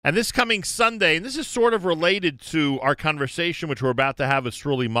And this coming Sunday, and this is sort of related to our conversation, which we're about to have with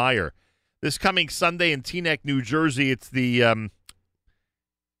Shirley Meyer. This coming Sunday in Teaneck, New Jersey, it's the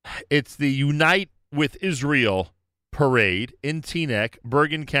Unite with Israel parade in Teaneck,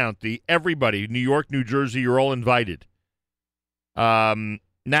 Bergen County. Everybody, New York, New Jersey, you're all invited.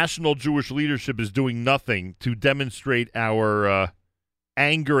 National Jewish leadership is doing nothing to demonstrate our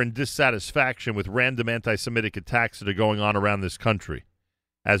anger and dissatisfaction with random anti-Semitic attacks that are going on around this country,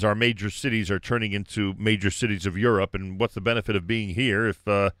 as our major cities are turning into major cities of Europe. And what's the benefit of being here if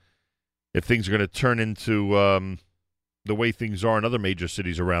things are going to turn into the way things are in other major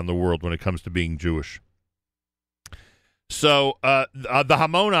cities around the world when it comes to being Jewish? So the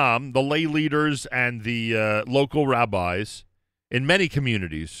Hamonam, the lay leaders, and the local rabbis in many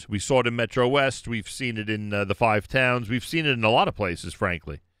communities, we saw it in Metro West, we've seen it in the Five Towns, we've seen it in a lot of places,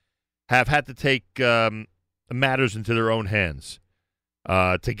 frankly, have had to take matters into their own hands.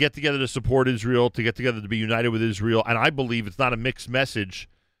 To get together to support Israel, to get together to be united with Israel. And I believe it's not a mixed message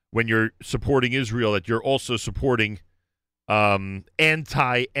when you're supporting Israel that you're also supporting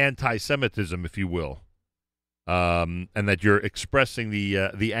anti-Semitism, if you will, and that you're expressing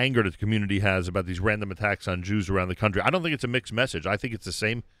the anger that the community has about these random attacks on Jews around the country. I don't think it's a mixed message. I think it's the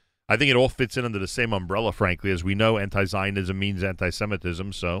same. I think it all fits in under the same umbrella, frankly. As we know, anti-Zionism means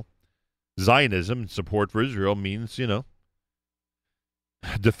anti-Semitism, so Zionism, support for Israel, means,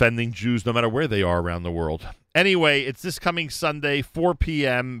 defending Jews no matter where they are around the world. Anyway, it's this coming Sunday, 4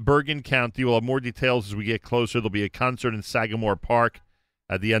 p.m., Bergen County. We'll have more details as we get closer. There'll be a concert in Sagamore Park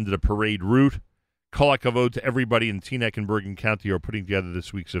at the end of the parade route. Kol hakavod to everybody in Teaneck and Bergen County who are putting together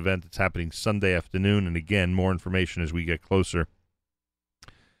this week's event. It's happening Sunday afternoon, and again, more information as we get closer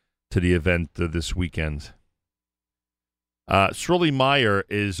to the event this weekend. Shirley Meyer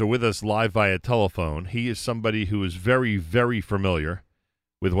is with us live via telephone. He is somebody who is very, very familiar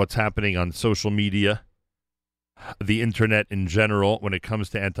with what's happening on social media, the internet in general, when it comes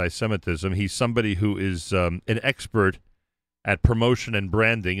to anti-Semitism. He's somebody who is an expert at promotion and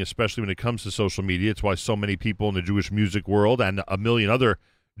branding, especially when it comes to social media. It's why so many people in the Jewish music world and a million other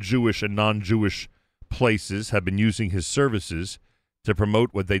Jewish and non-Jewish places have been using his services to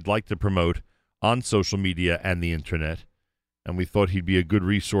promote what they'd like to promote on social media and the internet. And we thought he'd be a good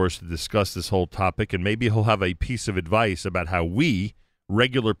resource to discuss this whole topic, and maybe he'll have a piece of advice about how we,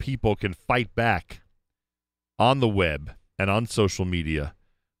 regular people, can fight back on the web and on social media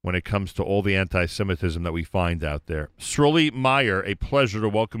when it comes to all the anti-Semitism that we find out there. Shirley Meyer, a pleasure to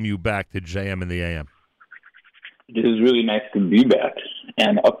welcome you back to JM in the AM. It is really nice to be back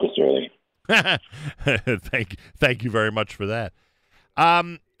and up this early. Thank you very much for that.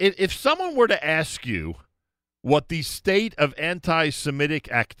 If someone were to ask you what the state of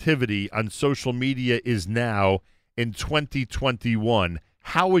anti-Semitic activity on social media is now in 2021,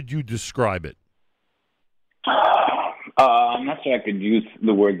 how would you describe it? I'm not sure I could use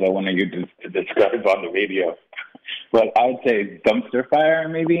the words I want to use to describe on the radio, but I would say dumpster fire,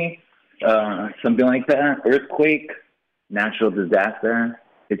 maybe, something like that. Earthquake, natural disaster.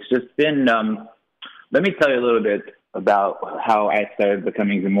 It's just been, let me tell you a little bit about how I started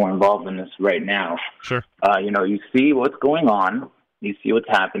becoming even more involved in this right now. Sure. You see what's going on. You see what's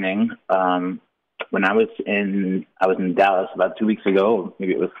happening. When I was in Dallas about 2 weeks ago,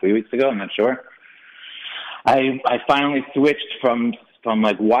 maybe it was 3 weeks ago, I'm not sure. I finally switched from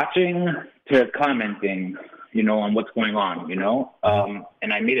like watching to commenting, on what's going on,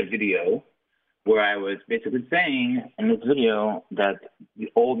 and I made a video where I was basically saying in this video that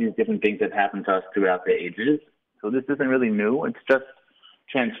all these different things have happened to us throughout the ages. So this isn't really new. It's just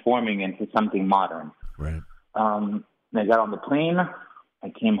transforming into something modern. Right. I got on the plane. I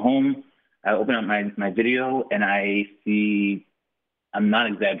came home. I opened up my video, and I see, I'm not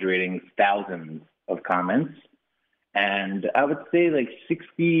exaggerating, thousands of comments. And I would say like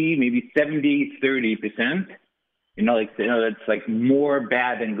 60, maybe 70, 30%, that's like more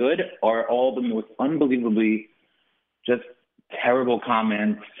bad than good, are all the most unbelievably just terrible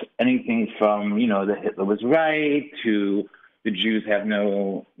comments. Anything from, the Hitler was right to the Jews have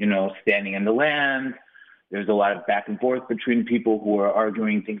no, standing in the land. There's a lot of back and forth between people who are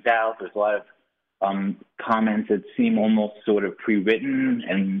arguing things out. There's a lot of comments that seem almost sort of pre-written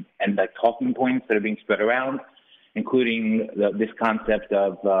and like talking points that are being spread around, including this concept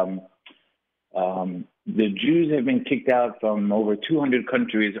of the Jews have been kicked out from over 200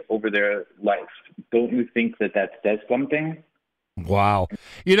 countries over their life. Don't you think that says something? Wow.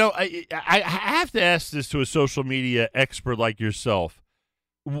 I have to ask this to a social media expert like yourself.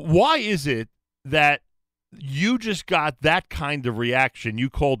 Why is it that you just got that kind of reaction? You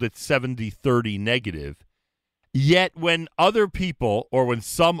called it 70-30 negative. Yet when other people, or when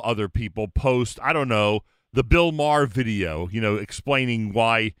some other people post, I don't know, the Bill Maher video, explaining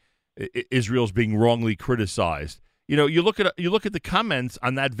why Israel's being wrongly criticized. You look at the comments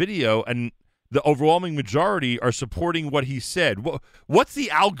on that video, and the overwhelming majority are supporting what he said. What's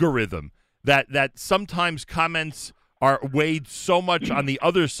the algorithm that sometimes comments are weighed so much on the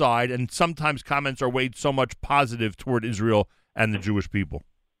other side, and sometimes comments are weighed so much positive toward Israel and the Jewish people?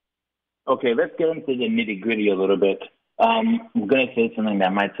 Okay, let's get into the nitty-gritty a little bit. I'm going to say something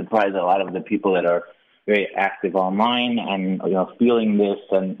that might surprise a lot of the people that are very active online and feeling this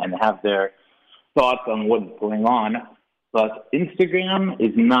and have their thoughts on what's going on. But Instagram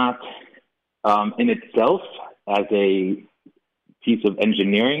is not in itself, as a piece of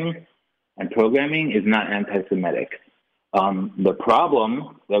engineering and programming, is not anti-Semitic. The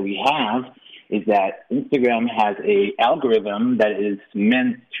problem that we have is that Instagram has a algorithm that is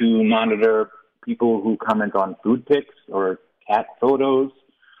meant to monitor people who comment on food pics or cat photos,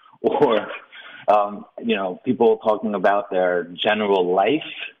 or people talking about their general life.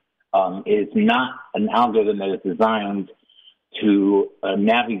 Is not an algorithm that is designed to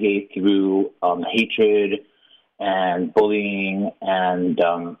navigate through hatred and bullying. And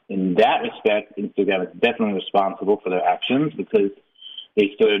in that respect, Instagram is definitely responsible for their actions, because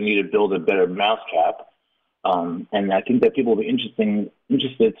they sort of need to build a better mousetrap. And I think that people will be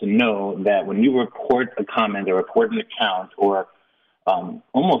interested to know that when you report a comment or report an account or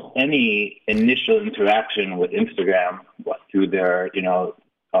almost any initial interaction with Instagram through their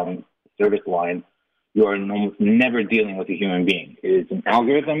service line, you are almost never dealing with a human being. It is an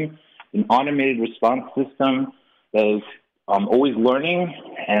algorithm, an automated response system that is always learning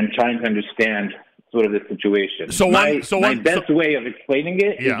and trying to understand sort of the situation. My best way of explaining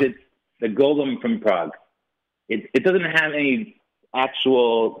it is it's the golem from Prague. It doesn't have any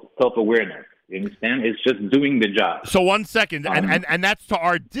actual self-awareness. You understand? It's just doing the job. So 1 second, and that's to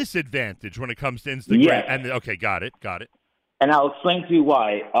our disadvantage when it comes to Instagram. Yes. Okay, got it. And I'll explain to you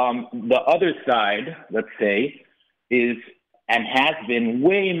why. The other side, let's say, is and has been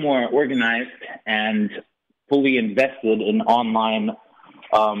way more organized and fully invested in online,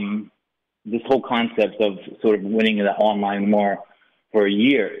 this whole concept of sort of winning the online war for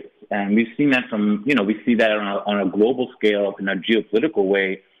years. And we've seen that we see that on a global scale, in a geopolitical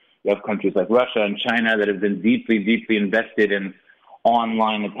way. You have countries like Russia and China that have been deeply, deeply invested in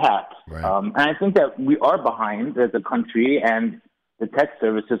online attacks. Right. And I think that we are behind as a country, and the tech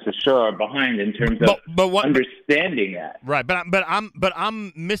services for sure are behind in terms of understanding that. Right, but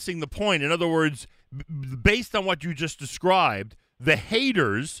I'm missing the point. In other words, based on what you just described, the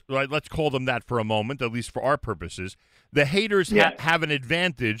haters, right, let's call them that for a moment, at least for our purposes, the haters have an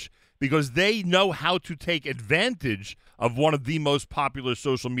advantage because they know how to take advantage of one of the most popular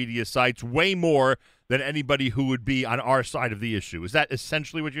social media sites way more than anybody who would be on our side of the issue. Is that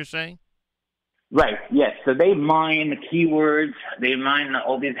essentially what you're saying? Right, yes. So they mine keywords, they mine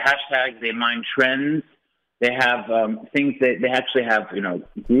all these hashtags, they mine trends. They have things that they actually have,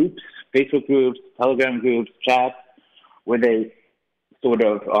 groups, Facebook groups, Telegram groups, chats, where they sort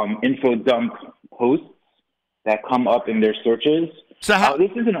of info dump posts that come up in their searches. So this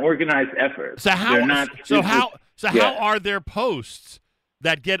is an organized effort. How are there posts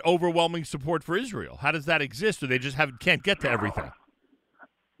that get overwhelming support for Israel? How does that exist? Or they just can't get to everything?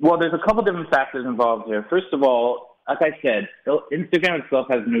 Well, there's a couple different factors involved here. First of all, like I said, Instagram itself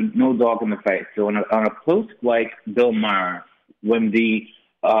has no dog in the fight. So on a post like Bill Maher, when the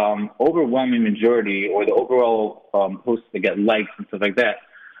overwhelming majority or the overall posts that get likes and stuff like that,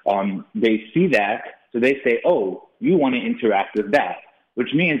 they see that, so they say, "Oh, you want to interact with that,"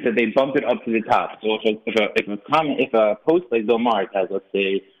 which means that they bump it up to the top. So if a post like Bill Maher has, let's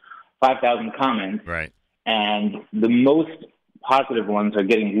say, 5,000 comments, right, and the most positive ones are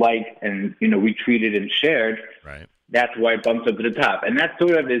getting liked and retweeted and shared, right, that's why it bumps up to the top. And that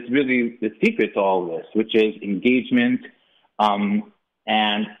sort of is really the secret to all of this, which is engagement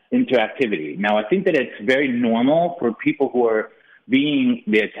and interactivity. Now, I think that it's very normal for people who are being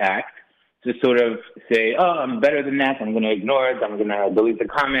attacked to sort of say, "Oh, I'm better than that. I'm going to ignore it. I'm going to delete the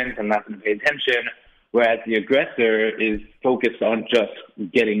comments. I'm not going to pay attention." Whereas the aggressor is focused on just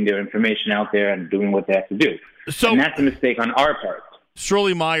getting their information out there and doing what they have to do. And that's a mistake on our part.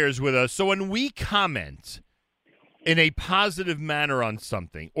 Shirley Myers with us. So when we comment in a positive manner on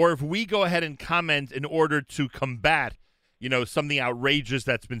something, or if we go ahead and comment in order to combat, something outrageous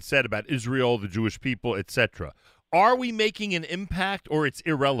that's been said about Israel, the Jewish people, etc., are we making an impact, or it's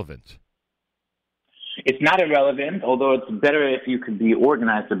irrelevant? It's not irrelevant, although it's better if you could be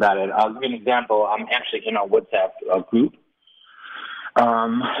organized about it. I'll give you an example. I'm actually in a WhatsApp group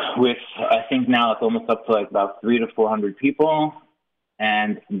With I think now it's almost up to like about 300 to 400 people,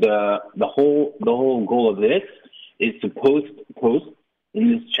 and the whole goal of this is to post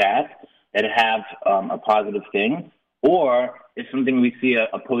in this chat that have a positive thing, or if something we see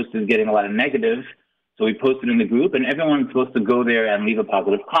a post is getting a lot of negative, so we post it in the group, and everyone's supposed to go there and leave a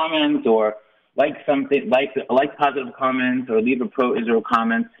positive comment or like something like positive comments or leave a pro-Israel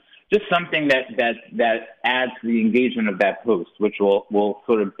comment. Just something that adds to the engagement of that post, which will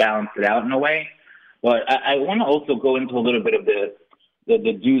sort of balance it out in a way. But I want to also go into a little bit of the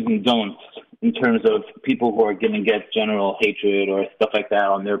do's and don'ts in terms of people who are going to get general hatred or stuff like that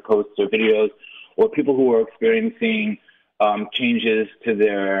on their posts or videos, or people who are experiencing changes to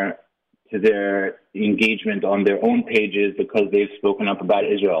their engagement on their own pages because they've spoken up about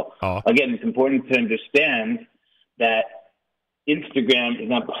Israel. Oh. Again, it's important to understand that Instagram is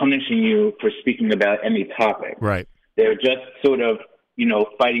not punishing you for speaking about any topic. Right. They're just sort of,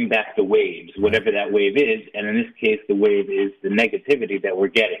 fighting back the waves, whatever that wave is. And in this case, the wave is the negativity that we're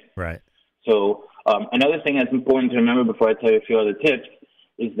getting. Right. So another thing that's important to remember before I tell you a few other tips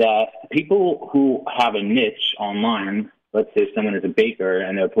is that people who have a niche online, let's say someone is a baker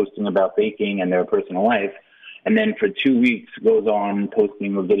and they're posting about baking and their personal life, and then for 2 weeks goes on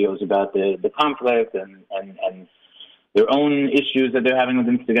posting videos about the conflict and their own issues that they're having with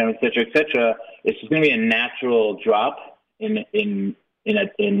Instagram, et cetera, it's just going to be a natural drop in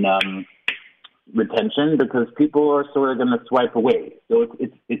retention because people are sort of going to swipe away. So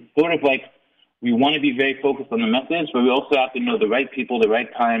it's sort of like we want to be very focused on the message, but we also have to know the right people, the right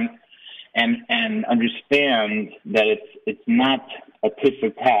time, and understand that it's not a tit for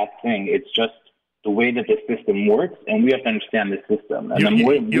tat thing. It's just the way that the system works, and we have to understand the system. And the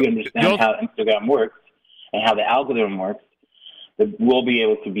more we understand how Instagram works and how the algorithm works, we'll be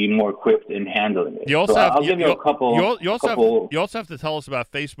able to be more equipped in handling it. You also I'll give you a couple. You also have to tell us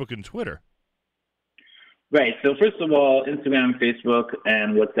about Facebook and Twitter. Right. So first of all, Instagram, Facebook,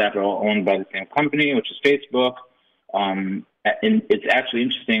 and WhatsApp are all owned by the same company, which is Facebook. And it's actually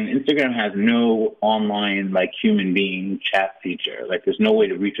interesting. Instagram has no online human being chat feature. There's no way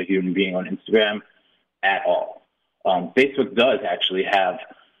to reach a human being on Instagram at all. Facebook does actually have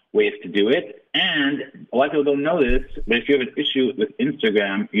ways to do it. And a lot of people don't know this, but if you have an issue with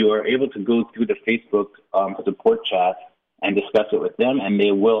Instagram, you are able to go through the Facebook support chat and discuss it with them, and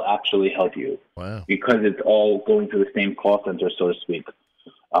they will actually help you. Wow. Because it's all going to the same call center, so to speak.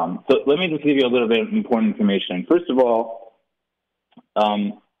 So let me just give you a little bit of important information. First of all,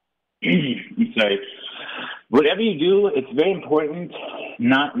 I'm sorry. Whatever you do, it's very important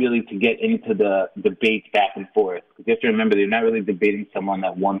not really to get into the debate back and forth. Because you have to remember, they're not really debating someone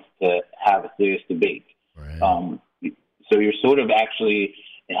that wants to have a serious debate. Right. So you're sort of actually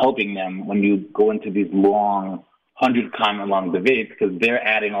helping them when you go into these long 100-comment long debates because they're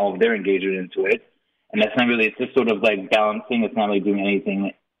adding all of their engagement into it. And that's not really, it's just sort of balancing. It's not really doing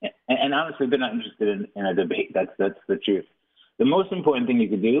anything. And honestly, they're not interested in a debate. That's the truth. The most important thing you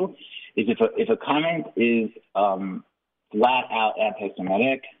could do is if a comment is flat out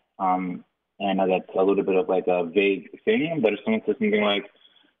anti-Semitic, and I know that's a little bit of a vague thing, but if someone says something like,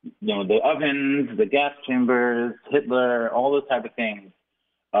 the ovens, the gas chambers, Hitler, all those type of things,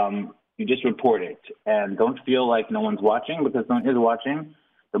 you just report it. And don't feel like no one's watching, because no one is watching.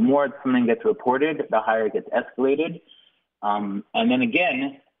 The more something gets reported, the higher it gets escalated. And then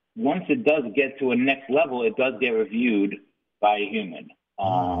again, once it does get to a next level, it does get reviewed by a human.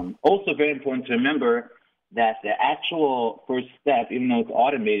 Also very important to remember that the actual first step, even though it's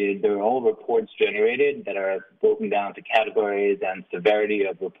automated, there are all reports generated that are broken down to categories and severity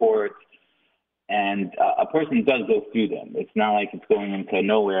of reports. And a person does go through them. It's not like it's going into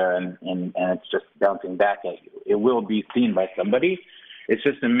nowhere and it's just bouncing back at you. It will be seen by somebody. It's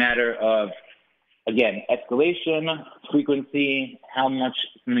just a matter of, again, escalation, frequency, how much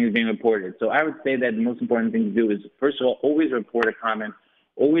something is being reported. So I would say that the most important thing to do is, first of all, always report a comment,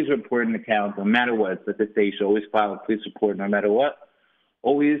 always report an account, no matter what. But they say you should always file a police report no matter what.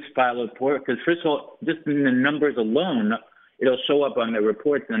 Always file a report, because first of all, just in the numbers alone, it'll show up on the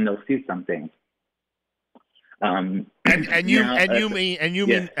reports and they'll see something. And you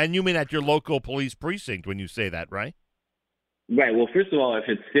mean at your local police precinct when you say that, right? Right. Well, first of all, if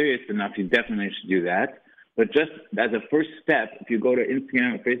it's serious enough, you definitely should do that. But just as a first step, if you go to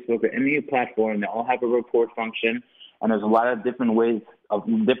Instagram or Facebook or any platform, they all have a report function, and there's a lot of different ways of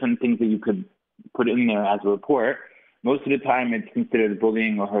different things that you could put in there as a report. Most of the time, it's considered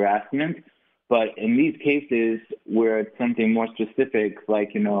bullying or harassment. But in these cases where it's something more specific,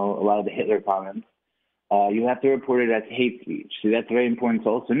 like, a lot of the Hitler comments, you have to report it as hate speech. So that's very important to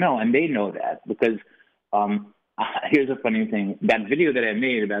also know, and they know that, because here's a funny thing. That video that I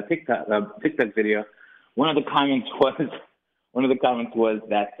made about TikTok video, one of the comments was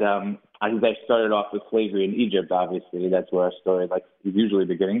that I started off with slavery in Egypt. Obviously, that's where our story is usually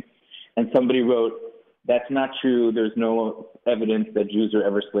beginning. And somebody wrote, "That's not true. There's no evidence that Jews are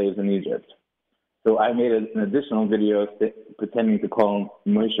ever slaves in Egypt." So I made an additional video pretending to call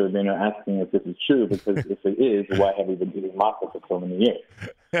Moshe Rabbeinu, asking if this is true, because if it is, why have we been doing Matzah for so many years?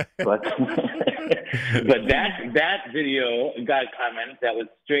 But that video got a comment that was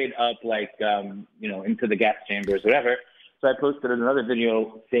straight up into the gas chambers, whatever. So I posted another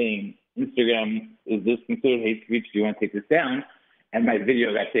video saying, "Instagram, is this considered hate speech? Do you want to take this down?" And my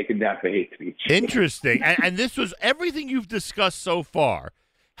video got taken down for hate speech. Interesting. And this was everything you've discussed so far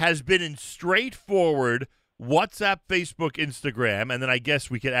has been in straightforward WhatsApp, Facebook, Instagram, and then I guess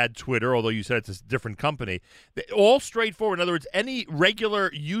we could add Twitter, although you said it's a different company. All straightforward. In other words, any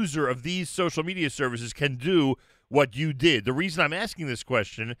regular user of these social media services can do what you did. The reason I'm asking this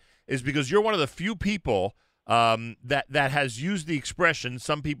question is because you're one of the few people that has used the expression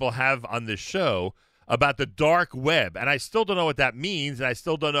some people have on this show about the dark web, and I still don't know what that means, and I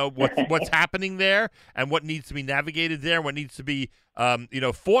still don't know what's happening there and what needs to be navigated there, what needs to be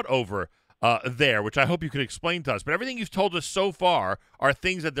fought over there, which I hope you could explain to us. But everything you've told us so far are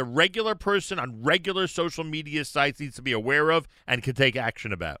things that the regular person on regular social media sites needs to be aware of and can take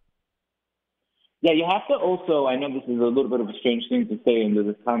action about. Yeah, you have to also, I know this is a little bit of a strange thing to say into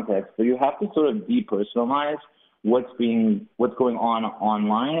this context, but you have to sort of depersonalize what's going on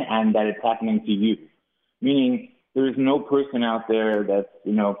online and that it's happening to you. Meaning there is no person out there that's,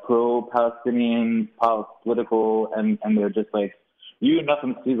 pro-Palestinian, political, and they're just like, "You,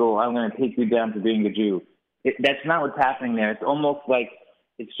 Nachum Segal, I'm going to take you down for being a Jew." That's not what's happening there. It's almost like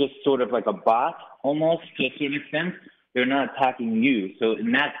it's just sort of like a bot, almost, to a certain extent. They're not attacking you. So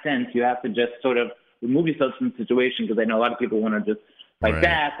in that sense, you have to just sort of remove yourself from the situation, because I know a lot of people want to just fight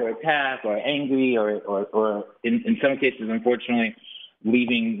back or attack or angry or in some cases, unfortunately,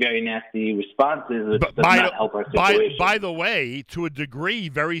 leaving very nasty responses, which does not help our situation. By the way, to a degree,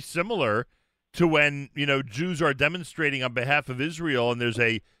 very similar to when, Jews are demonstrating on behalf of Israel and there's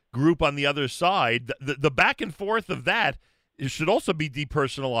a group on the other side. The back and forth of that should also be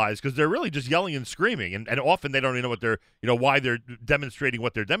depersonalized, because they're really just yelling and screaming, and often they don't even know what they're, why they're demonstrating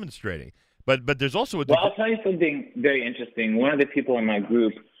what they're demonstrating. But there's also Well, I'll tell you something very interesting. One of the people in my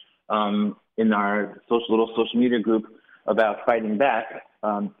group, in our social media group about fighting back,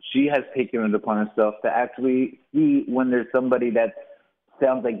 she has taken it upon herself to actually see when there's somebody that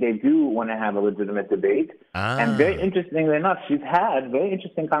sounds like they do want to have a legitimate debate. And very interestingly enough, she's had very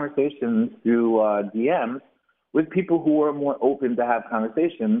interesting conversations through DMs with people who are more open to have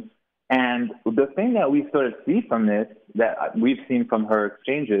conversations. And the thing that we sort of see from this, that we've seen from her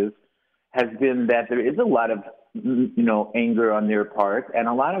exchanges, has been that there is a lot of, anger on their part, and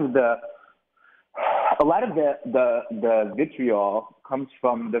a lot of the vitriol comes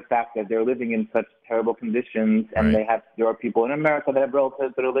from the fact that they're living in such terrible conditions, and there are people in America that have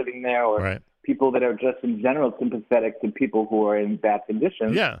relatives that are living there, or people that are just in general sympathetic to people who are in bad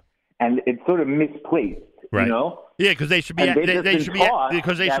conditions. Yeah. And it's sort of misplaced, Yeah, because they should be we're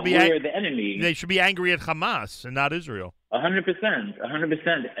the enemy. They should be angry at Hamas and not Israel. 100%.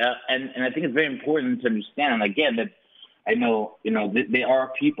 And I think it's very important to understand, again, that I know, they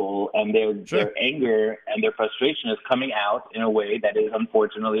are people, and their anger and their frustration is coming out in a way that is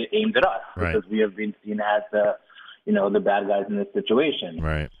unfortunately aimed at us, because we have been seen as the bad guys in this situation.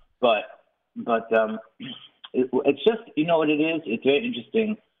 Right. But it's just, what it is? It's very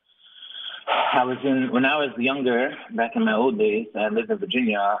interesting. When I was younger, back in my old days, I lived in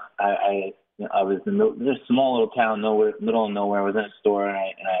Virginia. I was in a small little town, middle of nowhere. I was in a store, and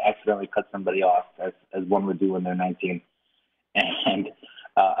I accidentally cut somebody off, as one would do when they're 19. And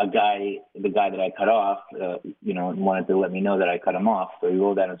the guy that I cut off, wanted to let me know that I cut him off. So he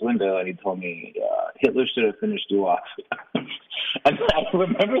rolled down his window and he told me, "Hitler should have finished you off." And I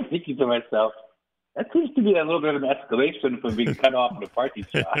remember thinking to myself, that seems to be a little bit of an escalation from being cut off in a party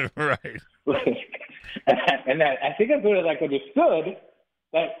shot. Right. And I think I sort of understood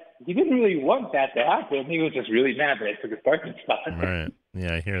that he didn't really want that to happen. He was just really mad that I took his parking spot. Right.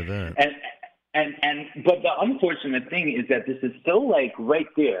 Yeah, I hear that. But the unfortunate thing is that this is so right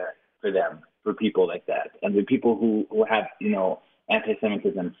there for them, for people like that, and the people who have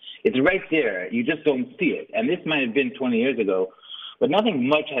anti-Semitism. It's right there. You just don't see it. And this might have been 20 years ago, but nothing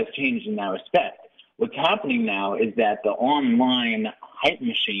much has changed in that respect. What's happening now is that the online hype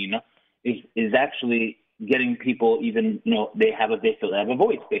machine is actually getting people even, they feel they have a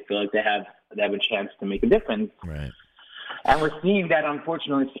voice. They feel like they have a chance to make a difference. Right. And we're seeing that,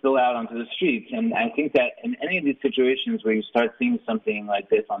 unfortunately, spill out onto the streets. And I think that in any of these situations where you start seeing something like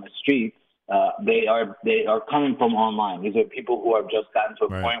this on the streets, they are coming from online. These are people who have just gotten to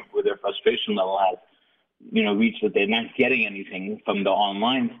a point where their frustration level has, reached that they're not getting anything from the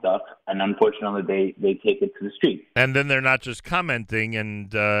online stuff, and unfortunately, they take it to the street. And then they're not just commenting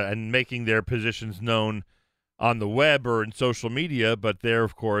and making their positions known on the web or in social media, but there,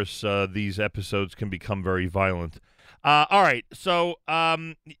 of course, these episodes can become very violent. All right, so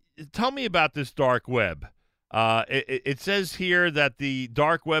tell me about this dark web. It says here that the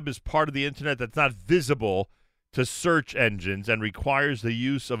dark web is part of the internet that's not visible to search engines and requires the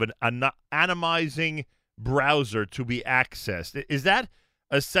use of an anonymizing browser to be accessed. Is that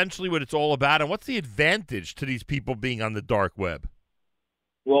essentially what it's all about? And what's the advantage to these people being on the dark web?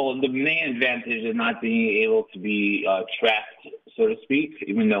 Well, the main advantage is not being able to be tracked, so to speak,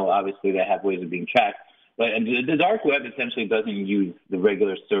 even though obviously they have ways of being tracked. But the dark web essentially doesn't use the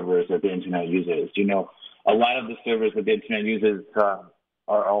regular servers that the internet uses. A lot of the servers that the internet uses are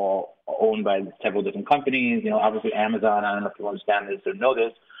all owned by several different companies. Obviously Amazon, I don't know if you understand this or know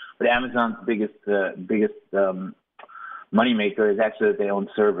this, but Amazon's biggest moneymaker is actually that they own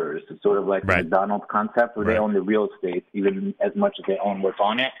servers. It's sort of like the McDonald's concept where they own the real estate even as much as they own what's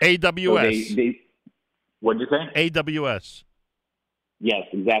on it. AWS. So what did you say? AWS. Yes,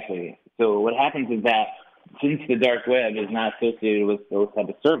 exactly. So what happens is that since the dark web is not associated with those type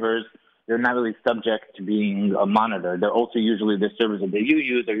of servers, they're not really subject to being monitored. They're also usually the servers that they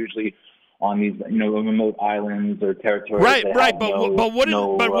use are usually on these remote islands or territories. Right.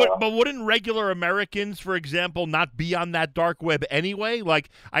 But wouldn't regular Americans, for example, not be on that dark web anyway? Like,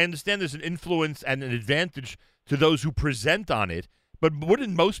 I understand there's an influence and an advantage to those who present on it, but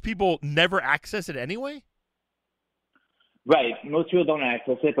wouldn't most people never access it anyway? Right. Most people don't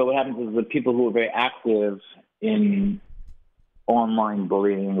access it, but what happens is the people who are very active in online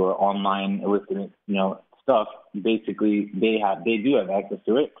bullying or online illicit, stuff, basically they do have access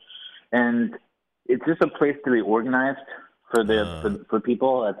to it. And it's just a place to be organized for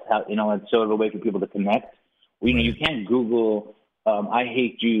people. That's how, it's sort of a way for people to connect. You can't Google, I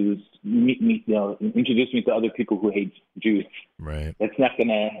hate Jews, introduce me to other people who hate Jews. Right. That's not going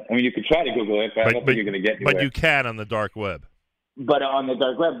to, you could try to Google it, but I don't think you're going to get anywhere. But you can on the dark web. But on the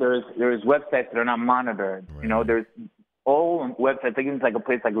dark web, there's websites that are not monitored. Right. There's all websites. I think it's like a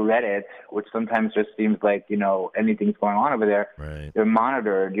place like Reddit, which sometimes just seems like, anything's going on over there. Right. They're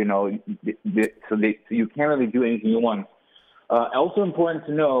monitored, so you can't really do anything you want. Also important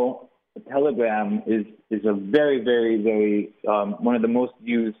to know, Telegram is a very, very, very, one of the most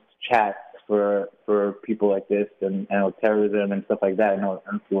used chats for people like this and terrorism and stuff like that. I don't know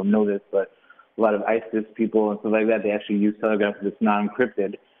if people know this, but a lot of ISIS people and stuff like that, they actually use Telegram because it's not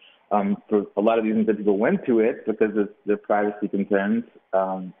encrypted. For a lot of reasons that people went to it because of their privacy concerns.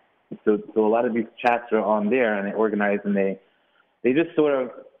 So a lot of these chats are on there and they organize and they just sort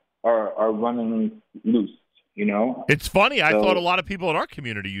of are running loose, It's funny. I thought a lot of people in our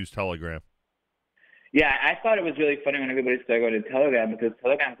community use Telegram. Yeah, I thought it was really funny when everybody started going to Telegram because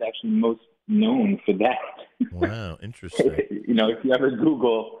Telegram is actually most known for that. Wow, interesting. If you ever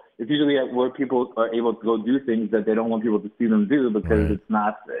Google, it's usually where people are able to go do things that they don't want people to see them do because it's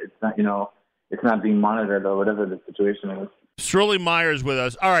not being monitored or whatever the situation is. Shirley Myers with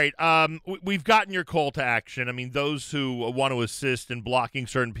us. All right, we've gotten your call to action. I mean, those who want to assist in blocking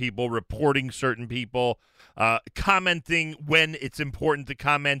certain people, reporting certain people, commenting when it's important to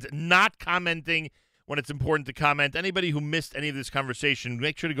comment, not commenting when it's important to comment. Anybody who missed any of this conversation,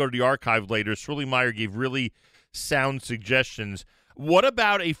 make sure to go to the archive later. Shirley Meyer gave really sound suggestions. What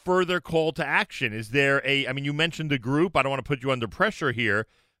about a further call to action? Is there you mentioned a group. I don't want to put you under pressure here,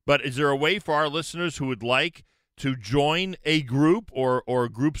 but is there a way for our listeners who would like to join a group or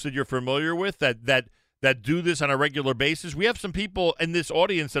groups that you're familiar with that do this on a regular basis? We have some people in this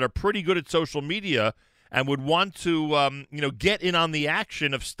audience that are pretty good at social media and would want to get in on the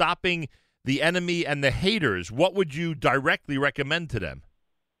action of stopping the enemy and the haters. What would you directly recommend to them?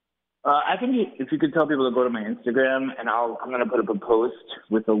 I think if you could tell people to go to my Instagram, and I'm going to put up a post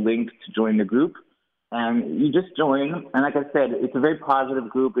with a link to join the group. And you just join. And like I said, it's a very positive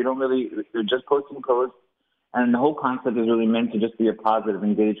group. They're just posting posts. And the whole concept is really meant to just be a positive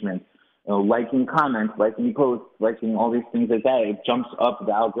engagement. Liking comments, liking posts, liking all these things like that. It jumps up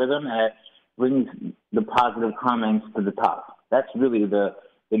the algorithm and it brings the positive comments to the top. That's really the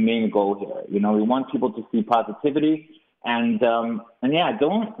main goal here. We want people to see positivity. And yeah,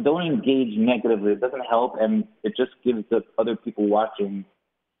 don't engage negatively. It doesn't help, and it just gives the other people watching,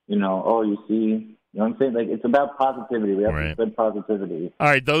 you see, what I'm saying? Like, it's about positivity. We have to spread positivity. All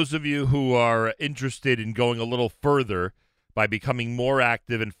right, those of you who are interested in going a little further, by becoming more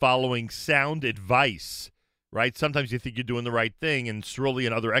active and following sound advice, right? Sometimes you think you're doing the right thing, and Sruly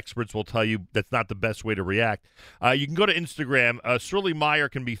and other experts will tell you that's not the best way to react. You can go to Instagram. Sruly Meyer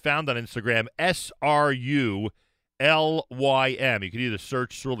can be found on Instagram, SRULYM. You can either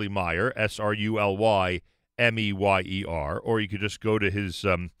search Sruly Meyer, SRULYMEYER, or you could just go to his,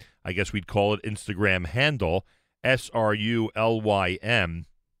 I guess we'd call it Instagram handle, SRULYM,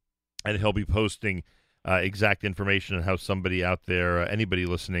 and he'll be posting exact information on how somebody out there, anybody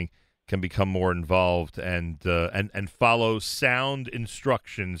listening, can become more involved and follow sound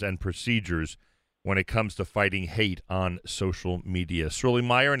instructions and procedures when it comes to fighting hate on social media. Sruly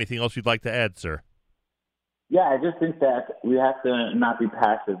Meyer, anything else you'd like to add, sir? Yeah, I just think that we have to not be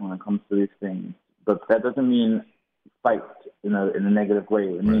passive when it comes to these things. But that doesn't mean fight in a negative way.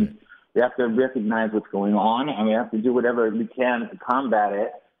 It means we have to recognize what's going on, and we have to do whatever we can to combat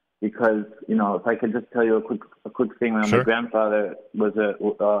it. Because, if I could just tell you a quick thing, when my grandfather was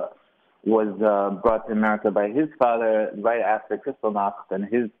brought to America by his father right after Kristallnacht, and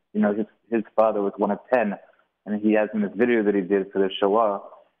his father was one of 10, and he has in this video that he did for the Shoah,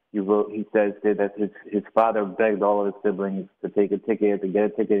 he said that his father begged all of his siblings to take a ticket, to get a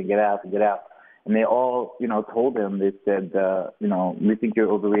ticket, and get out. And they all, told him, they said, we think you're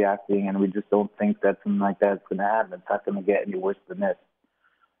overreacting, and we just don't think that something like that's going to happen. It's not going to get any worse than this.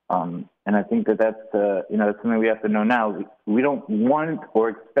 And I think that's something we have to know now. We don't want or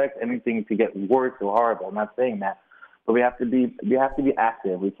expect anything to get worse or horrible. I'm not saying that, but we have to be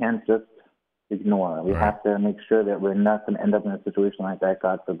active. We can't just ignore. We have to make sure that we're not going to end up in a situation like that,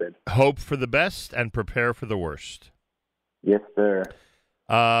 God forbid. Hope for the best and prepare for the worst. Yes, sir.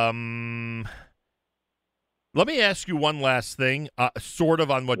 Let me ask you one last thing, sort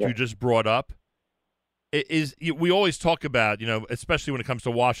of on what you just brought up. We always talk about, especially when it comes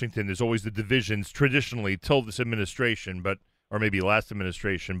to Washington, there's always the divisions traditionally till this administration, or maybe last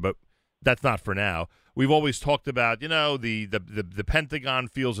administration, but that's not for now. We've always talked about, the Pentagon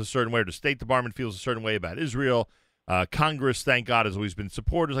feels a certain way, or the State Department feels a certain way about Israel. Congress, thank God, has always been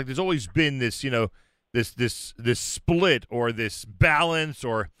supporters. Like there's always been this, this split or this balance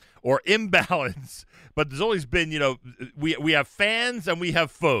or imbalance, but there's always been, we have fans and we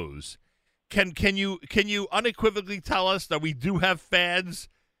have foes. Can you unequivocally tell us that we do have fans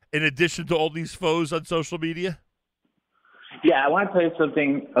in addition to all these foes on social media? Yeah, I want to tell you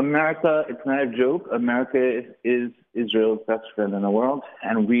something. America, it's not a joke. America is Israel's best friend in the world,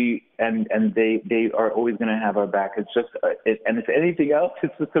 and they are always going to have our back. It's just, and if anything else,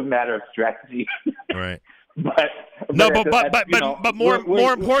 it's just a matter of strategy. Right. But more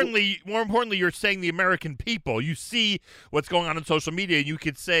importantly, you're saying the American people. You see what's going on social media, and you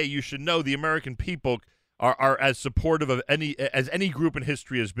could say you should know the American people are as supportive of any group in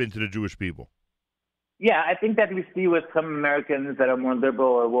history has been to the Jewish people. Yeah, I think that we see with some Americans that are more liberal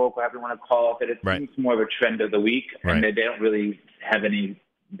or woke, or however you want to call it, that it seems more of a trend of the week, and they don't really have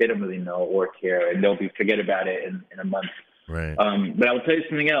they don't really know or care, and they'll forget about it in a month. Right. But I will tell you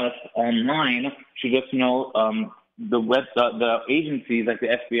something else. Online, you just know the agencies like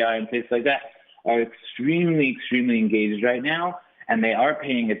the FBI and places like that are extremely, extremely engaged right now, and they are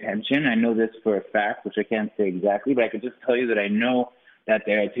paying attention. I know this for a fact, which I can't say exactly, but I could just tell you that I know that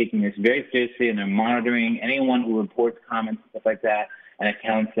they are taking this very seriously, and they're monitoring anyone who reports comments, stuff like that, and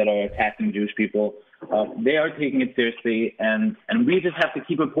accounts that are attacking Jewish people. They are taking it seriously, and we just have to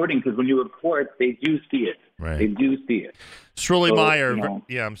keep reporting, because when you report, they do see it. Right. They do see it. Sruly Meyer,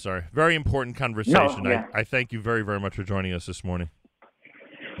 I'm sorry. Very important conversation. No, yeah. I thank you very, very much for joining us this morning.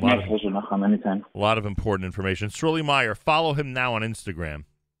 My pleasure, Nachum, anytime. A lot of important information. Sruly Meyer, follow him now on Instagram.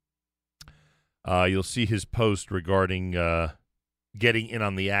 You'll see his post regarding getting in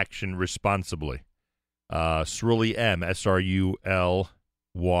on the action responsibly. Sruly M, SRULYM,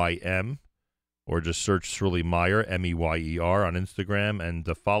 or just search Sruly Meyer, MEYER on Instagram, and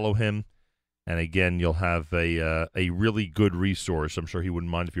follow him. And again, you'll have a really good resource. I'm sure he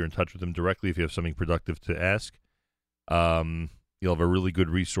wouldn't mind if you're in touch with him directly if you have something productive to ask. You'll have a really good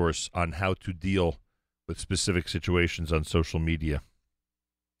resource on how to deal with specific situations on social media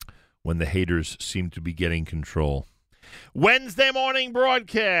when the haters seem to be getting control. Wednesday morning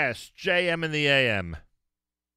broadcast, JM in the AM.